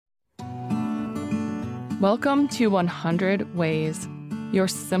Welcome to 100 Ways, your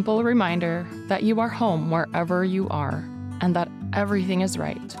simple reminder that you are home wherever you are and that everything is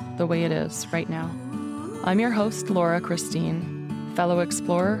right the way it is right now. I'm your host, Laura Christine, fellow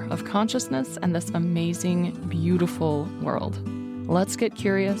explorer of consciousness and this amazing, beautiful world. Let's get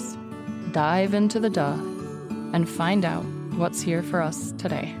curious, dive into the duh, and find out what's here for us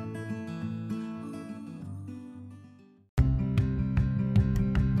today.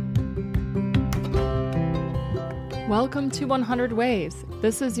 Welcome to 100 Ways.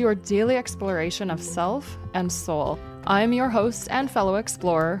 This is your daily exploration of self and soul. I'm your host and fellow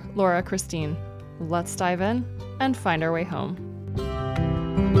explorer, Laura Christine. Let's dive in and find our way home.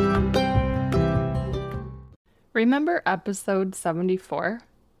 Remember episode 74?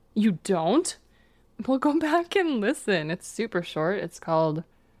 You don't? Well, go back and listen. It's super short. It's called,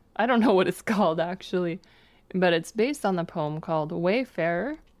 I don't know what it's called actually, but it's based on the poem called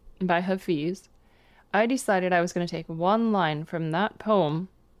Wayfarer by Hafiz. I decided I was going to take one line from that poem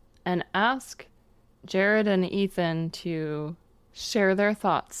and ask Jared and Ethan to share their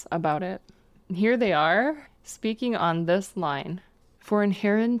thoughts about it. Here they are, speaking on this line. For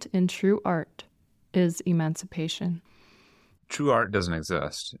inherent in true art is emancipation. True art doesn't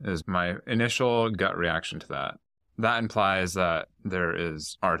exist, is my initial gut reaction to that. That implies that there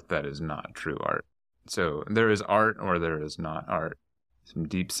is art that is not true art. So there is art or there is not art. Some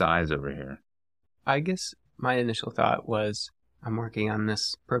deep sighs over here. I guess my initial thought was I'm working on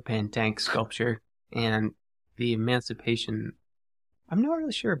this propane tank sculpture and the emancipation. I'm not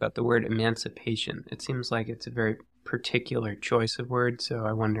really sure about the word emancipation. It seems like it's a very particular choice of words, so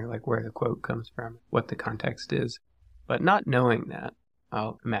I wonder where the quote comes from, what the context is. But not knowing that,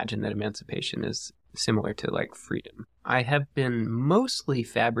 I'll imagine that emancipation is similar to freedom. I have been mostly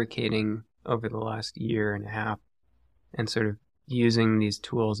fabricating over the last year and a half and sort of using these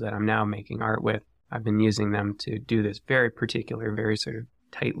tools that I'm now making art with. I've been using them to do this very particular, very sort of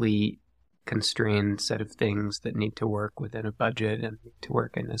tightly constrained set of things that need to work within a budget and need to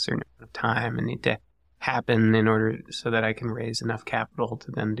work in a certain amount of time and need to happen in order so that I can raise enough capital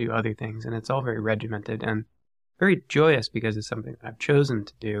to then do other things. And it's all very regimented and very joyous because it's something that I've chosen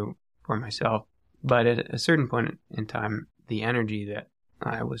to do for myself. But at a certain point in time, the energy that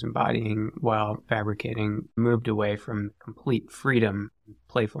I was embodying while fabricating moved away from complete freedom and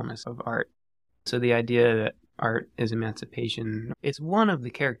playfulness of art. So the idea that art is emancipation is one of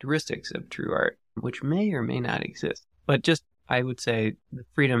the characteristics of true art, which may or may not exist. But just, I would say, the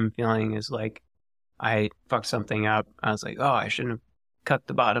freedom feeling is I fucked something up. I was I shouldn't have cut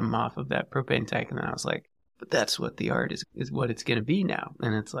the bottom off of that propane tank. And then I was but that's what the art is what it's going to be now.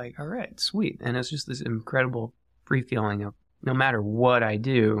 And it's all right, sweet. And it's just this incredible free feeling of no matter what I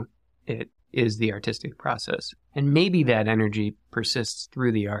do, it is the artistic process. And maybe that energy persists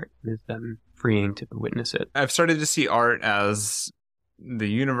through the art and is then freeing to witness it. I've started to see art as the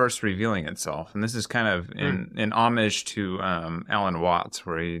universe revealing itself. And this is kind of in homage to Alan Watts,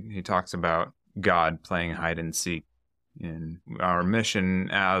 where he talks about God playing hide and seek. And our mission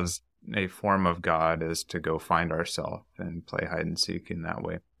as a form of God is to go find ourselves and play hide and seek in that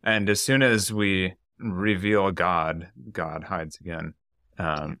way. And as soon as we reveal God, God hides again.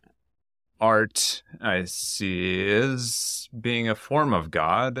 Art, I see, is being a form of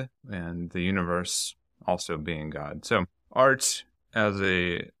God, and the universe also being God. So art as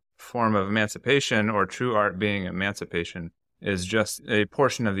a form of emancipation, or true art being emancipation, is just a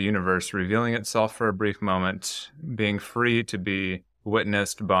portion of the universe revealing itself for a brief moment, being free to be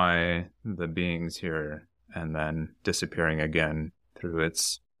witnessed by the beings here, and then disappearing again through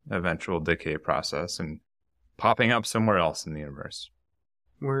its eventual decay process and popping up somewhere else in the universe.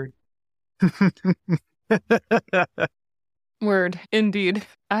 Word. Word, indeed.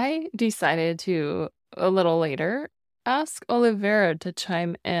 I decided to, a little later, ask Olivera to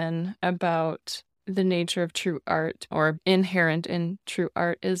chime in about the nature of true art, or inherent in true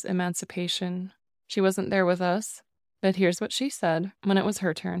art is emancipation. She wasn't there with us, but here's what she said when it was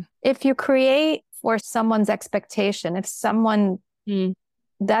her turn. If you create for someone's expectation, if someone,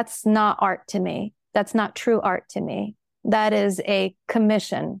 that's not art to me. That's not true art to me. That is a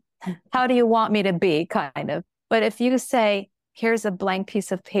commission. How do you want me to be, kind of? But if you say, here's a blank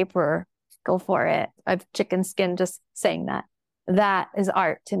piece of paper, go for it. I've chicken skin just saying that. That is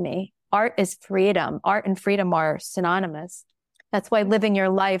art to me. Art is freedom. Art and freedom are synonymous. That's why living your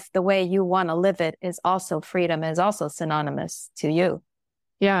life the way you want to live it is also freedom, is also synonymous to you.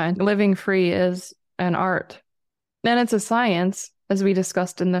 Yeah, and living free is an art. And it's a science, as we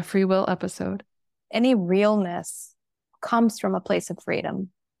discussed in the free will episode. Any realness comes from a place of freedom.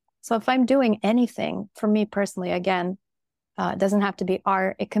 So if I'm doing anything, for me personally, again, it doesn't have to be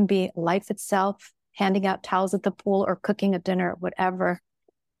art. It can be life itself. handing out towels at the pool or cooking a dinner, whatever.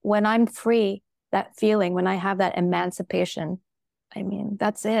 When I'm free, that feeling, when I have that emancipation, I mean,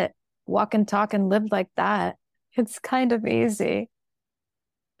 that's it. Walk and talk and live like that. It's kind of easy.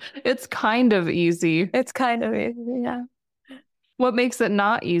 It's kind of easy. It's kind of easy, yeah. What makes it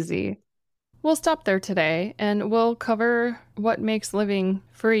not easy? We'll stop there today, and we'll cover what makes living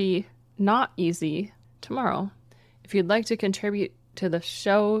free not easy tomorrow. If you'd like to contribute to the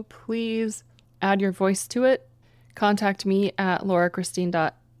show, please add your voice to it. Contact me at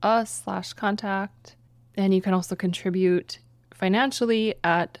laurachristine.us/contact. And you can also contribute financially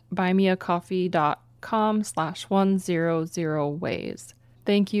at buymeacoffee.com/100ways.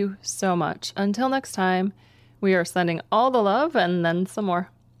 Thank you so much. Until next time, we are sending all the love and then some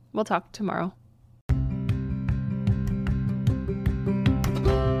more. We'll talk tomorrow.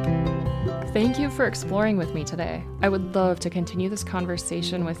 Thank you for exploring with me today. I would love to continue this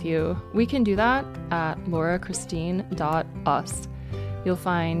conversation with you. We can do that at laurachristine.us. You'll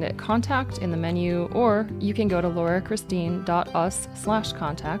find contact in the menu, or you can go to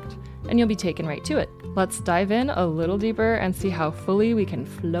laurachristine.us/contact and you'll be taken right to it. Let's dive in a little deeper and see how fully we can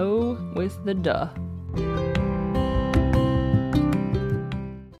flow with the duh.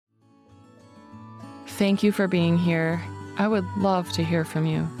 Thank you for being here. I would love to hear from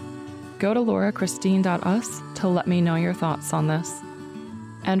you. Go to laurachristine.us to let me know your thoughts on this.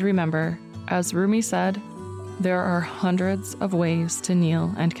 And remember, as Rumi said, there are hundreds of ways to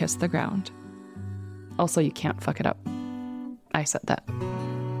kneel and kiss the ground. Also, you can't fuck it up. I said that.